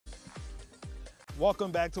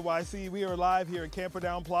Welcome back to YC. We are live here at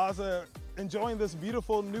Camperdown Plaza, enjoying this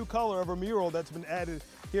beautiful new color of a mural that's been added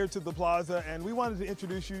here to the plaza. And we wanted to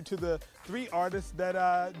introduce you to the three artists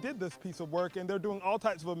that did this piece of work. And they're doing all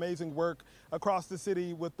types of amazing work across the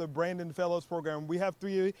city with the Brandon Fellows program. We have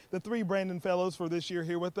the three Brandon Fellows for this year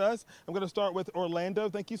here with us. I'm going to start with Orlando.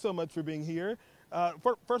 Thank you so much for being here.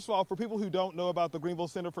 First of all, for people who don't know about the Greenville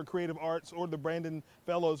Center for Creative Arts or the Brandon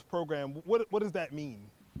Fellows program, what does that mean?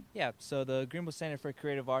 Yeah, so the Greenville Center for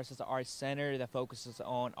Creative Arts is an arts center that focuses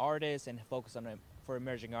on artists and focuses on for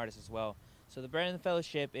emerging artists as well. So the Brandon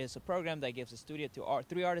Fellowship is a program that gives a studio to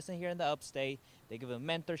three artists in here in the upstate. They give them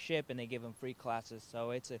mentorship and they give them free classes.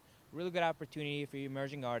 So it's a really good opportunity for you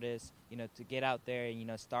emerging artists, to get out there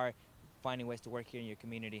and, start finding ways to work here in your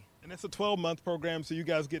community. And it's a 12-month program, so you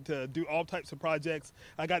guys get to do all types of projects.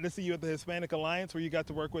 I got to see you at the Hispanic Alliance where you got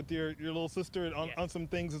to work with your little sister on some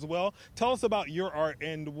things as well. Tell us about your art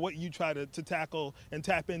and what you try to tackle and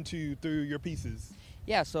tap into through your pieces.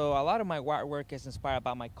 Yeah, so a lot of my artwork is inspired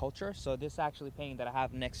by my culture. So this actually painting that I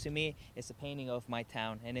have next to me is a painting of my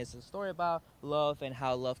town. And it's a story about love and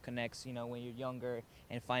how love connects, when you're younger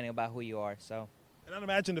and finding about who you are. And I'd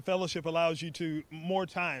imagine the fellowship allows you to more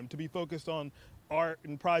time to be focused on art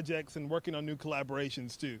and projects and working on new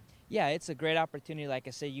collaborations too. Yeah, it's a great opportunity. Like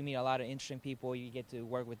I said, you meet a lot of interesting people. You get to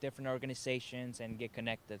work with different organizations and get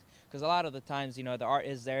connected. Because a lot of the times, the art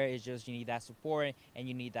is there. It's just you need that support and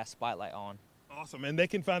you need that spotlight on. Awesome. And they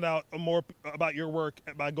can find out more about your work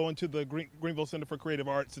by going to the Greenville Center for Creative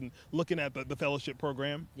Arts and looking at the fellowship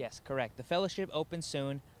program. Yes, correct. The fellowship opens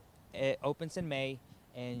soon. It opens in May.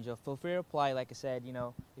 And you'll feel free to apply. Like I said,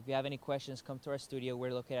 if you have any questions, come to our studio.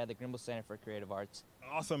 We're located at the Greenville Center for Creative Arts.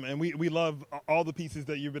 Awesome. And we love all the pieces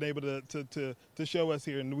that you've been able to show us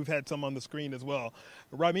here. And we've had some on the screen as well.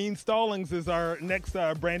 Ramin Stallings is our next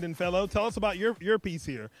Brandon Fellow. Tell us about your piece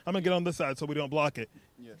here. I'm going to get on this side so we don't block it.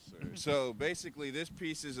 Yes, sir. So basically, this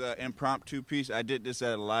piece is an impromptu piece. I did this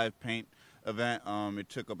at a live paint event. It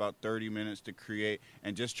took about 30 minutes to create,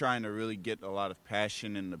 and just trying to really get a lot of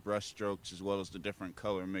passion in the brush strokes as well as the different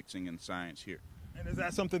color mixing and science here. And is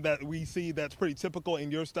that something that we see that's pretty typical in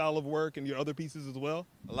your style of work and your other pieces as well?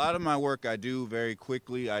 A lot of my work I do very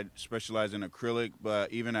quickly. I specialize in acrylic,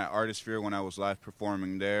 but even at Artisphere when I was live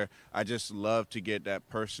performing there, I just love to get that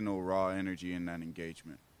personal raw energy in that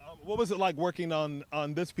engagement. What was it like working on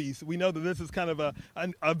this piece? We know that this is kind of a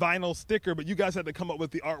vinyl sticker, but you guys had to come up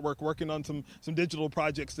with the artwork, working on some digital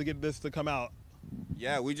projects to get this to come out.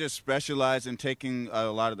 Yeah, we just specialize in taking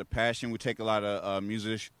a lot of the passion. We take a lot of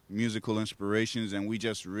musical inspirations, and we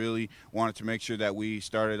just really wanted to make sure that we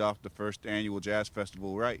started off the first annual jazz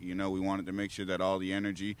festival right. We wanted to make sure that all the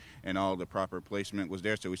energy and all the proper placement was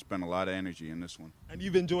there, so we spent a lot of energy in this one. And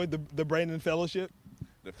you've enjoyed the Brandon Fellowship?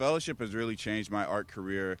 The fellowship has really changed my art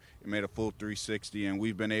career. It made a full 360, and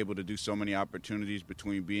we've been able to do so many opportunities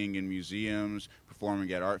between being in museums,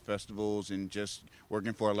 performing at art festivals, and just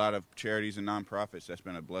working for a lot of charities and nonprofits. That's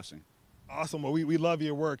been a blessing. Awesome. Well, we love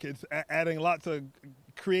your work. It's adding lots of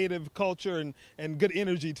creative culture and good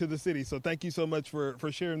energy to the city. So thank you so much for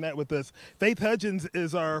sharing that with us. Faith Hudgens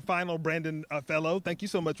is our final Brandon Fellow. Thank you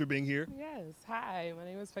so much for being here. Yes. Hi, my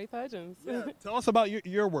name is Faith Hudgens. Yeah. Tell us about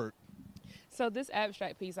your work. So this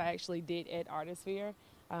abstract piece I actually did at Artisphere.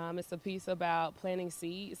 It's a piece about planting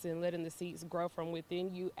seeds and letting the seeds grow from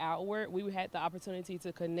within you outward. We had the opportunity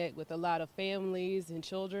to connect with a lot of families and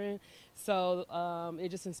children. So it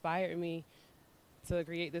just inspired me to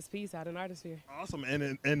create this piece out in Artisphere. Awesome.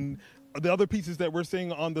 And the other pieces that we're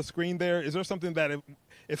seeing on the screen there, is there something that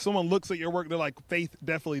if someone looks at your work, they're like, Faith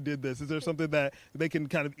definitely did this? Is there something that they can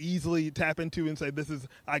kind of easily tap into and say, this is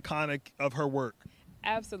iconic of her work?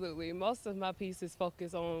 Absolutely. Most of my pieces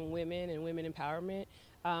focus on women and women empowerment.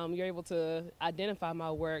 You're able to identify my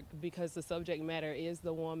work because the subject matter is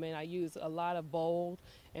the woman. I use a lot of bold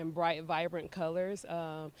and bright, vibrant colors.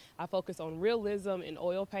 I focus on realism and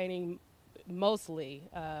oil painting mostly,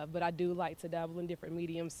 but I do like to dabble in different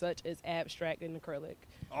mediums such as abstract and acrylic.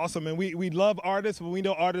 Awesome. And we love artists, but we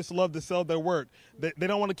know artists love to sell their work. They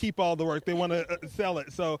don't want to keep all the work. They want to sell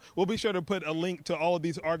it. So we'll be sure to put a link to all of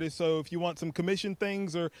these artists. So if you want some commission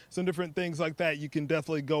things or some different things like that, you can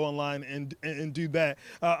definitely go online and do that.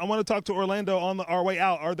 I want to talk to Orlando on our way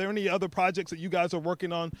out. Are there any other projects that you guys are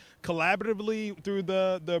working on collaboratively through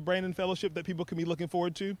the Brandon Fellowship that people can be looking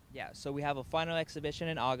forward to? Yeah, so we have a final exhibition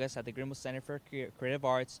in August at the Greenville Center for Creative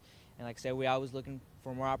Arts. And like I said, we're always looking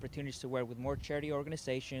for more opportunities to work with more charity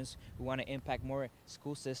organizations. We want to impact more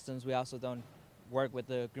school systems. We also don't work with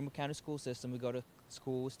the Greenville County school system. We go to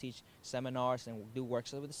schools, teach seminars, and do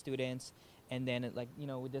workshops with the students. And then,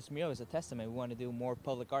 with this mural, it's a testament. We want to do more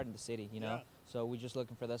public art in the city, Yeah. So we're just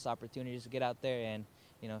looking for those opportunities to get out there and,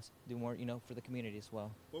 do more, for the community as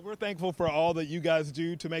well. Well, we're thankful for all that you guys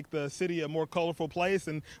do to make the city a more colorful place,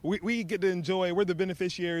 and we get to enjoy, we're the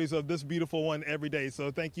beneficiaries of this beautiful one every day,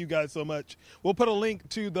 so thank you guys so much. We'll put a link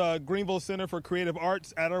to the Greenville Center for Creative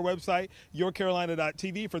Arts at our website,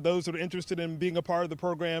 yourcarolina.tv, for those that are interested in being a part of the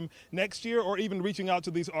program next year or even reaching out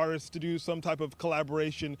to these artists to do some type of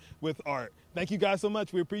collaboration with art. Thank you guys so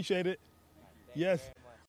much. We appreciate it. Yes.